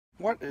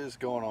What is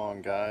going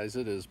on, guys?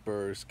 It is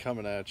Burrs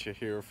coming at you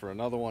here for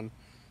another one.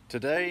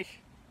 Today,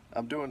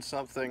 I'm doing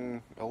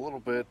something a little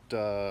bit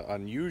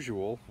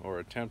unusual, or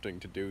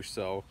attempting to do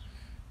so.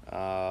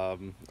 I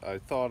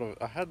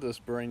had this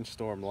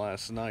brainstorm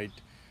last night,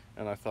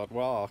 and I thought,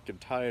 well, I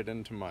could tie it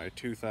into my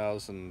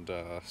 2000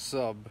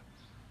 sub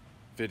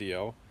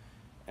video,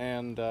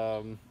 and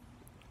I've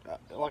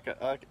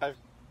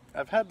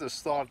had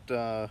this thought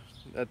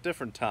at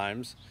different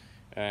times,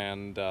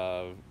 and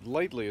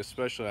lately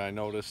especially I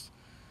noticed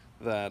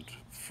that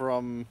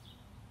from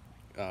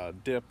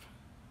dip,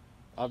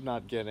 I'm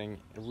not getting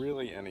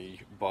really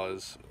any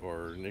buzz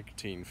or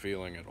nicotine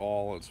feeling at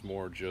all. It's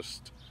more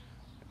just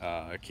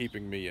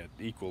keeping me at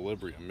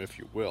equilibrium, if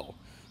you will.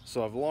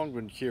 So I've long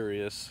been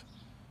curious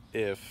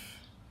if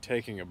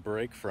taking a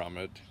break from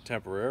it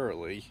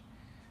temporarily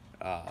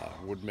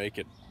would make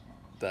it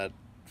that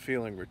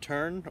feeling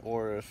return,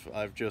 or if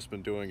I've just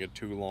been doing it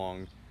too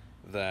long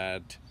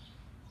that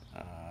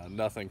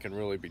nothing can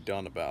really be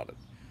done about it.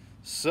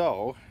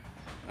 So,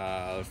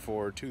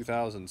 for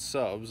 2,000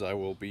 subs, I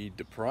will be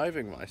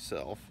depriving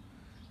myself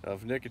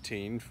of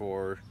nicotine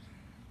for,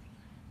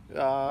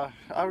 I'm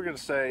going to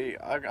say,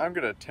 I'm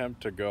going to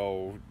attempt to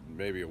go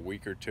maybe a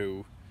week or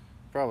two,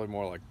 probably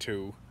more like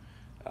two.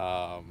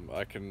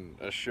 I can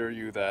assure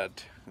you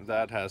that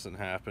that hasn't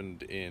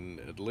happened in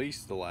at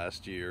least the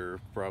last year,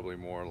 probably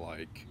more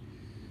like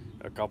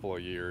a couple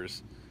of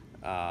years,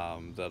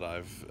 that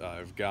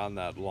I've gone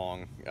that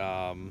long.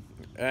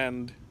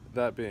 And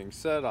that being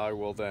said, I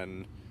will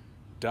then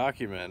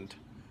document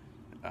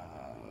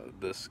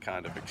this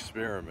kind of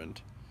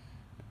experiment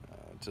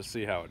to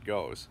see how it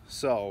goes.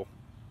 So,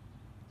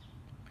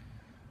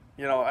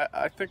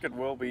 I think it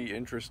will be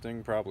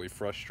interesting, probably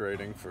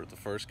frustrating for the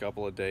first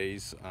couple of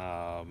days.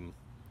 I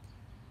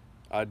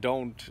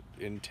don't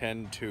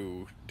intend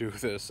to do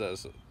this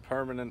as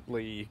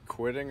permanently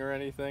quitting or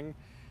anything.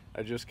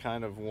 I just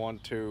kind of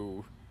want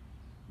to.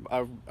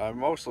 I'm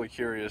mostly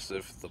curious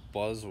if the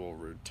buzz will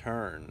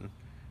return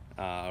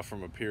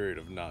from a period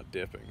of not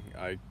dipping.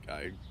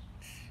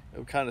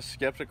 I'm kind of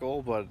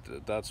skeptical, but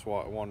that's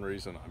one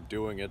reason I'm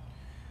doing it.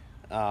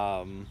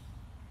 Um,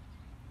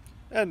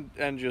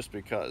 and just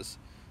because.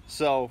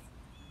 So,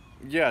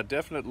 yeah,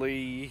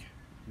 definitely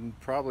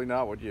probably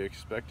not what you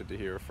expected to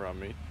hear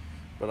from me,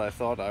 but I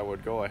thought I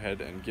would go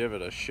ahead and give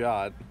it a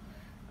shot,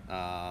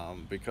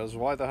 because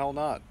why the hell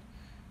not?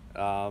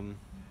 Um,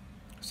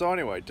 so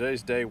anyway,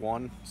 today's day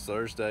one. It's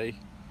Thursday.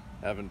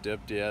 Haven't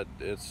dipped yet.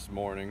 It's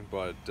morning,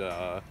 but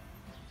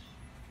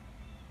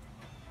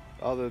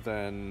other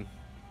than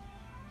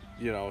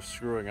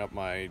screwing up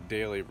my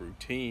daily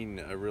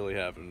routine, I really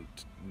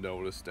haven't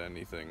noticed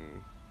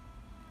anything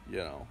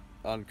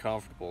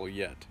uncomfortable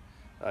yet.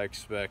 I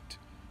expect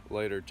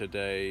later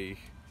today,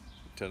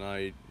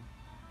 tonight,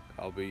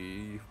 I'll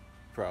be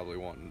probably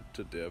wanting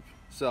to dip.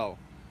 So,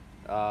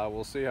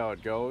 we'll see how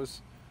it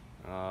goes.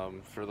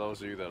 For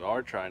those of you that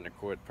are trying to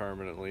quit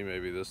permanently,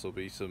 maybe this will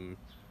be some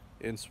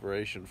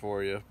inspiration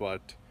for you,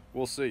 but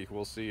we'll see.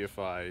 We'll see if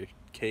I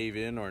cave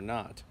in or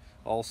not,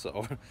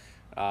 also.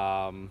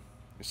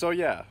 So,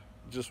 yeah,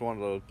 just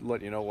wanted to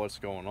let you know what's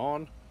going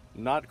on.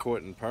 Not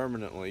quitting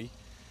permanently,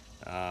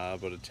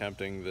 but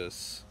attempting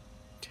this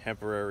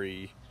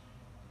temporary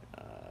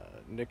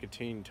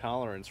nicotine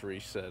tolerance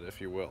reset,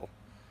 if you will.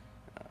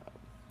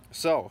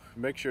 So,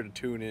 make sure to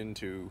tune in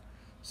to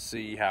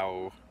see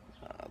how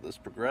this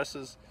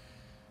progresses.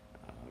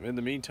 In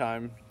the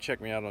meantime,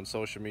 check me out on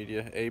social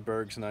media,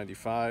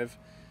 abergs95.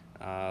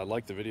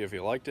 Like the video if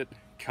you liked it.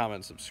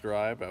 Comment,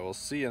 subscribe. I will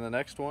see you in the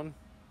next one.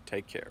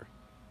 Take care.